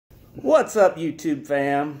What's up, YouTube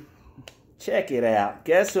fam? Check it out.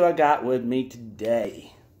 Guess who I got with me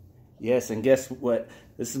today? Yes, and guess what?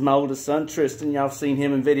 This is my oldest son, Tristan. Y'all have seen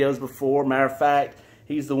him in videos before. Matter of fact,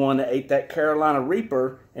 he's the one that ate that Carolina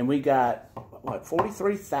Reaper, and we got, what,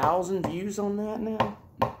 43,000 views on that now?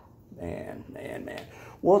 Man.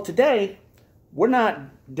 Well, today, we're not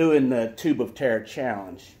doing the Tube of Terror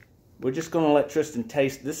challenge. We're just going to let Tristan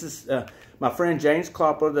taste. This is my friend James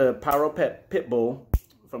Klopper, the Pyro Pit Bull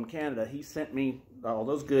from Canada. He sent me all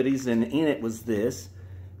those goodies, and in it was this.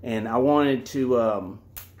 And I wanted to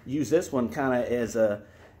use this one kind of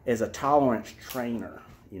as a tolerance trainer,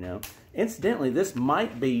 you know. Incidentally, this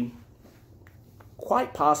might be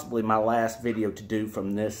quite possibly my last video to do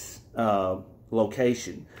from this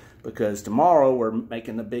location, because tomorrow we're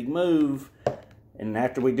making the big move, and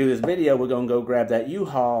after we do this video, we're going to go grab that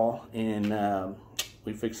U-Haul, and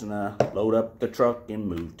we're fixing to load up the truck and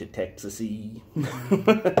move to Texas-y.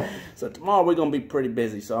 So tomorrow we're going to be pretty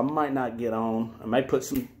busy, so I might not get on. I might put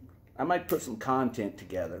some content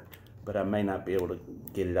together, but I may not be able to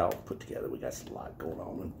get it all put together. We got a lot going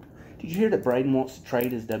on. Did you hear that Braden wants to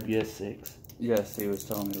trade his WS6? Yes, he was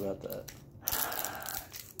telling me about that.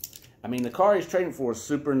 I mean, the car he's trading for is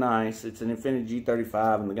super nice. It's an Infiniti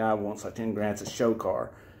G35, and the guy wants like 10 grand. It's a show car.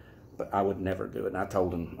 But I would never do it. And I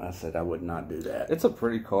told him, I said I would not do that. It's a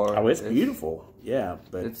pretty car. Oh, it's beautiful. Yeah,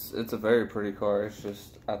 but it's a very pretty car. It's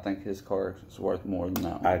just, I think his car is worth more than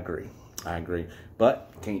that one. I agree.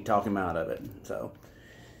 But can't talk him out of it. So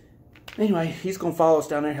anyway, he's gonna follow us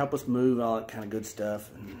down there, help us move, all that kind of good stuff.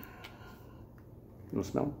 You wanna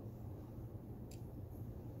smell?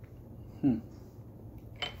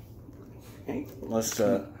 Okay, let's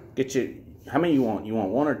get you. How many you want? You want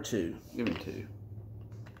one or two? Give me two.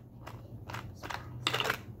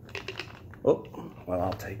 Oh, well,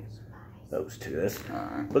 I'll take those two.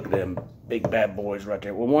 Right. Look at them big bad boys right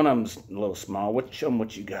there. Well, one of them's a little small. Show them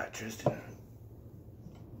what you got, Tristan.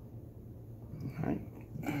 All right.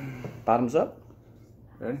 Bottoms up.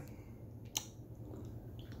 Ready?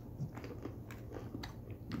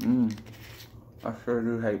 I sure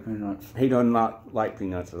do hate peanuts. He does not like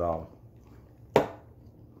peanuts at all.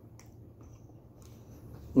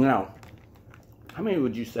 Now, how many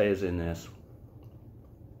would you say is in this?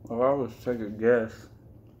 Well, I was take a guess.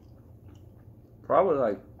 Probably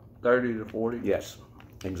like 30 to 40. Yes,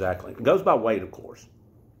 exactly. It goes by weight, of course.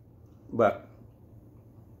 But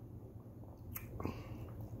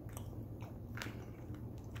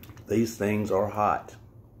these things are hot.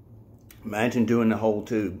 Imagine doing the whole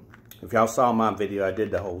tube. If y'all saw my video, I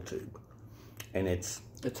did the whole tube. And it's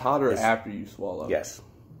hotter after you swallow. Yes.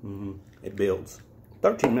 It builds.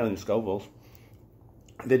 13 million Scovilles.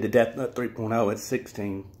 I did the Death Nut 3.0 at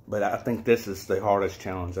 16, but I think this is the hardest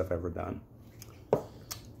challenge I've ever done.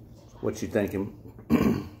 What you thinking?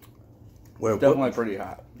 Well, definitely pretty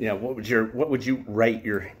hot. Yeah. What would you rate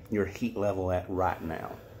your heat level at right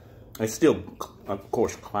now? It's still, of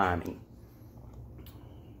course, climbing.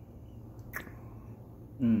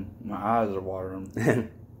 My eyes are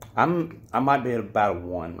watering. I might be at about a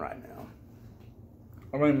 1 right now.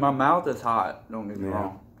 I mean, my mouth is hot. Don't get me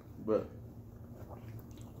wrong, but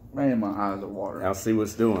man, my eyes are watering. I'll see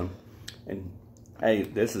what's doing. And hey,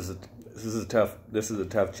 this is a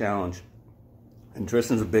tough challenge. And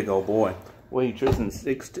Tristan's a big old boy. Wait, Tristan's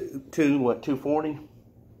 6'2", what, 240?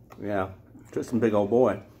 Yeah, Tristan, big old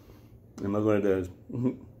boy. And look what it does.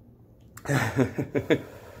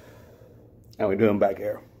 How we doing back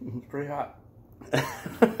here? It's pretty hot.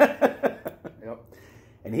 Yep.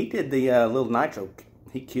 And he did the little nitro.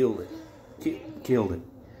 He killed it. Killed it.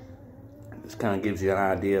 This kind of gives you an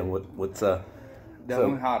idea of what's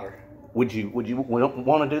definitely hotter. Would you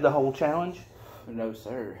want to do the whole challenge? No,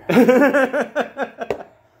 sir.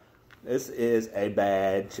 This is a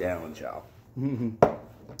bad challenge, y'all.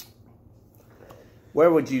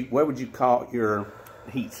 Where would you call your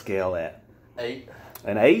heat scale at? 8.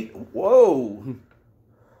 An 8? Whoa!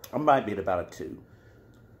 I might be at about a 2.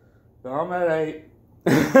 But I'm at 8.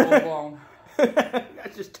 Full blown.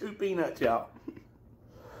 That's just 2 peanuts, y'all.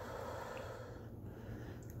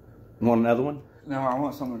 Want another one? No, I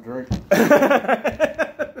want something to drink.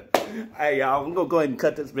 Hey, y'all, I'm going to go ahead and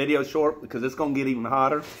cut this video short because it's going to get even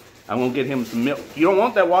hotter. I'm going to get him some milk. You don't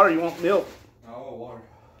want that water, you want milk. I want water.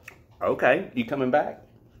 Okay, you coming back?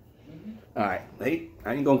 All right, hey,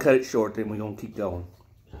 I ain't going to cut it short, then we're going to keep going.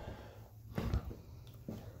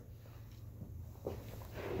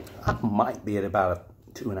 I might be at about a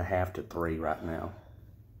 2.5 to 3 right now.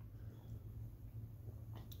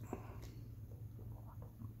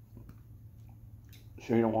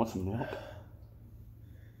 Sure you don't want some milk?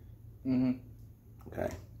 Okay.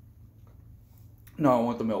 No, I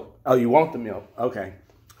want the milk. Oh, you want the milk? Okay.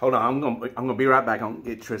 Hold on. I'm gonna be right back. I'm gonna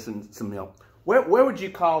get Tristan some milk. Where would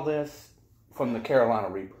you call this from the Carolina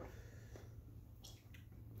Reaper?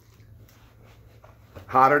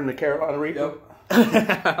 Hotter than the Carolina Reaper?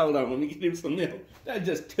 Yep. Hold on. Let me get him some milk. That's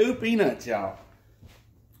just 2 peanuts, y'all.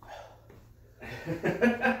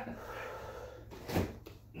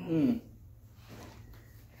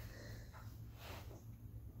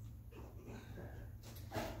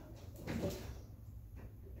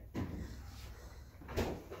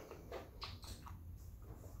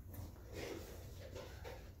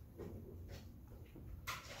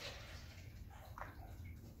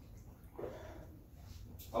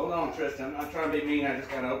 Hold on, Tristan. I'm not trying to be mean. I just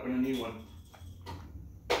got to open a new one.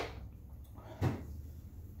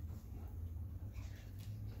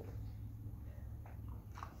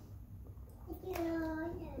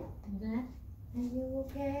 Are you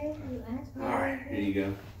okay? You asked me. All right, here you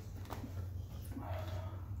go.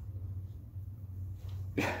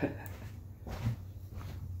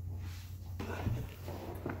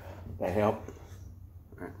 That help?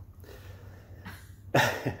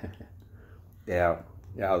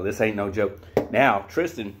 Yeah, this ain't no joke. Now,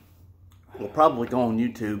 Tristan will probably go on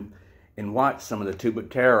YouTube and watch some of the Tube of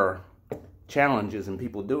Terror challenges and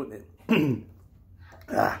people doing it. And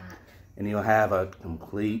he'll have a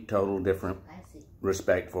complete, total different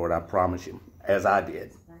respect for it, I promise you, as I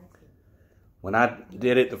did. When I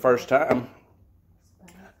did it the first time,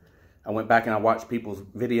 I went back and I watched people's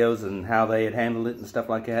videos and how they had handled it and stuff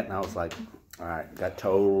like that, and I was like, all right, got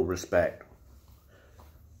total respect.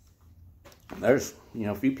 There's,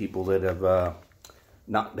 a few people that have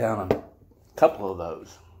knocked down a couple of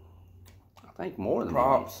those. I think more than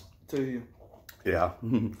Props to you. Yeah.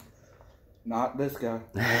 Not this guy.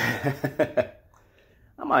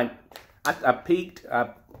 I peaked. I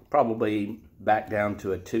probably back down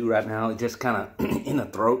to a 2 right now. It just kind of in the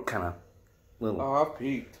throat, kind of little. Oh, I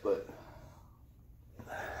peaked, but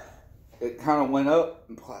it kind of went up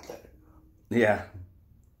and plateaued. Yeah.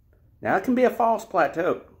 Now it can be a false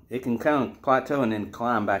plateau. It can kind of plateau and then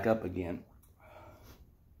climb back up again.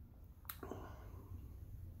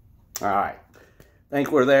 All right.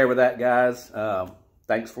 Think we're there with that, guys.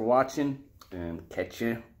 Thanks for watching, and catch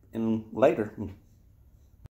you in later.